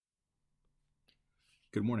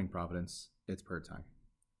Good morning, Providence. It's prayer time.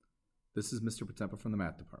 This is Mr. Patempa from the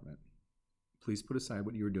math department. Please put aside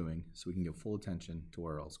what you are doing so we can give full attention to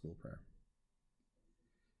our all-school prayer.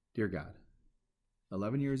 Dear God,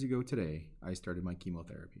 11 years ago today, I started my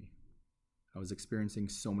chemotherapy. I was experiencing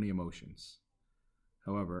so many emotions.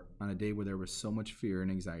 However, on a day where there was so much fear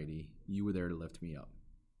and anxiety, you were there to lift me up.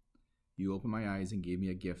 You opened my eyes and gave me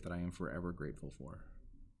a gift that I am forever grateful for.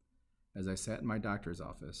 As I sat in my doctor's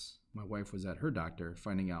office, my wife was at her doctor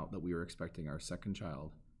finding out that we were expecting our second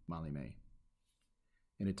child, Molly Mae.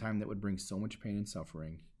 In a time that would bring so much pain and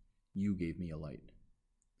suffering, you gave me a light.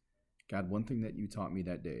 God, one thing that you taught me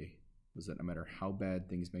that day was that no matter how bad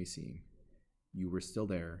things may seem, you were still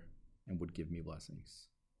there and would give me blessings.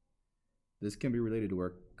 This can be related to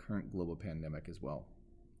our current global pandemic as well.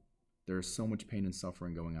 There is so much pain and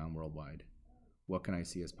suffering going on worldwide. What can I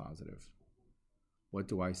see as positive? What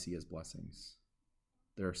do I see as blessings?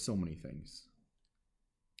 There are so many things.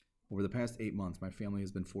 Over the past 8 months, my family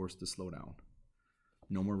has been forced to slow down.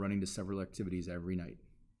 No more running to several activities every night.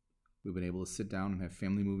 We've been able to sit down and have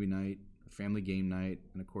family movie night, family game night,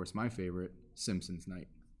 and of course my favorite, Simpsons night.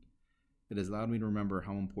 It has allowed me to remember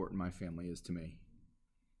how important my family is to me.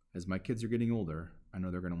 As my kids are getting older, I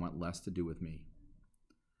know they're going to want less to do with me.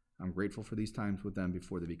 I'm grateful for these times with them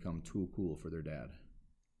before they become too cool for their dad.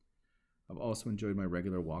 I've also enjoyed my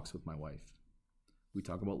regular walks with my wife. We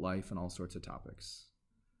talk about life and all sorts of topics.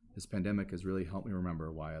 This pandemic has really helped me remember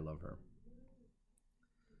why I love her.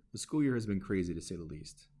 The school year has been crazy to say the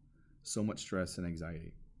least. So much stress and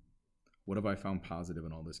anxiety. What have I found positive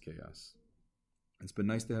in all this chaos? It's been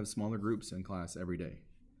nice to have smaller groups in class every day.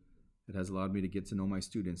 It has allowed me to get to know my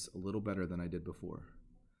students a little better than I did before.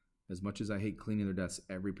 As much as I hate cleaning their desks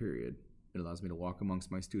every period, it allows me to walk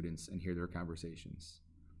amongst my students and hear their conversations.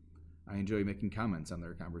 I enjoy making comments on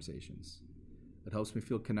their conversations. It helps me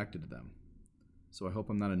feel connected to them. So I hope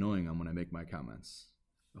I'm not annoying them when I make my comments.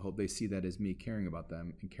 I hope they see that as me caring about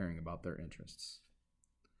them and caring about their interests.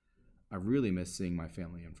 I really miss seeing my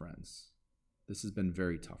family and friends. This has been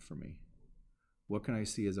very tough for me. What can I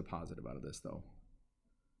see as a positive out of this, though?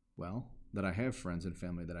 Well, that I have friends and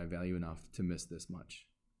family that I value enough to miss this much.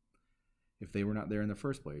 If they were not there in the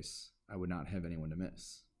first place, I would not have anyone to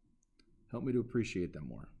miss. Help me to appreciate them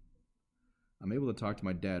more. I'm able to talk to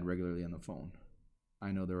my dad regularly on the phone.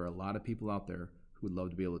 I know there are a lot of people out there who would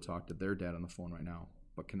love to be able to talk to their dad on the phone right now,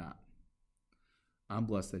 but cannot. I'm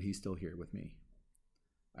blessed that he's still here with me.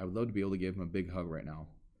 I would love to be able to give him a big hug right now,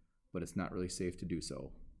 but it's not really safe to do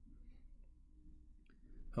so.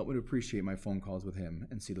 Help me to appreciate my phone calls with him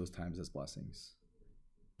and see those times as blessings.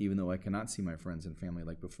 Even though I cannot see my friends and family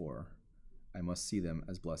like before, I must see them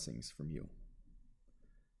as blessings from you.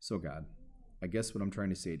 So God, I guess what I'm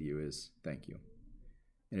trying to say to you is thank you.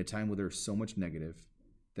 In a time where there's so much negative,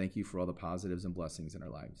 thank you for all the positives and blessings in our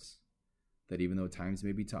lives. That even though times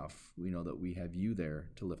may be tough, we know that we have you there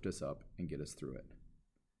to lift us up and get us through it.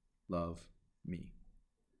 Love, me.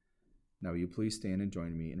 Now will you please stand and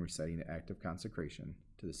join me in reciting the act of consecration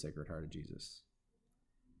to the Sacred Heart of Jesus.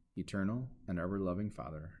 Eternal and ever-loving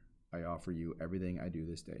Father, I offer you everything I do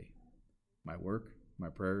this day. My work, my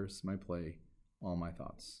prayers, my play, all my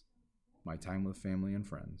thoughts. My time with family and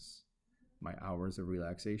friends, my hours of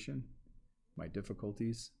relaxation, my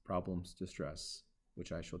difficulties, problems, distress,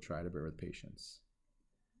 which I shall try to bear with patience.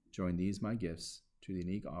 Join these my gifts to the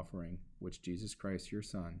unique offering which Jesus Christ, your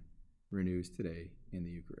Son, renews today in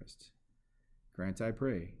the Eucharist. Grant, I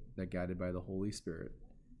pray, that guided by the Holy Spirit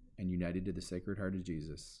and united to the Sacred Heart of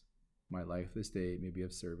Jesus, my life this day may be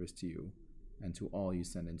of service to you and to all you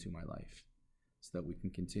send into my life, so that we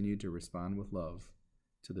can continue to respond with love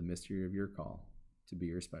to the mystery of your call to be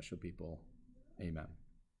your special people. Amen.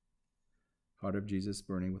 Heart of Jesus,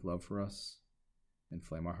 burning with love for us,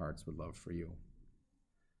 inflame our hearts with love for you.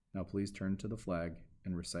 Now please turn to the flag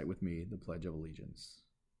and recite with me the Pledge of Allegiance.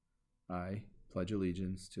 I pledge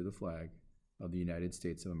allegiance to the flag of the United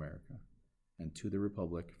States of America and to the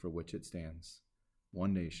republic for which it stands,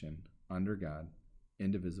 one nation, under God,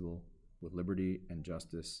 indivisible, with liberty and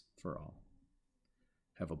justice for all.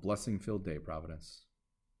 Have a blessing-filled day, Providence.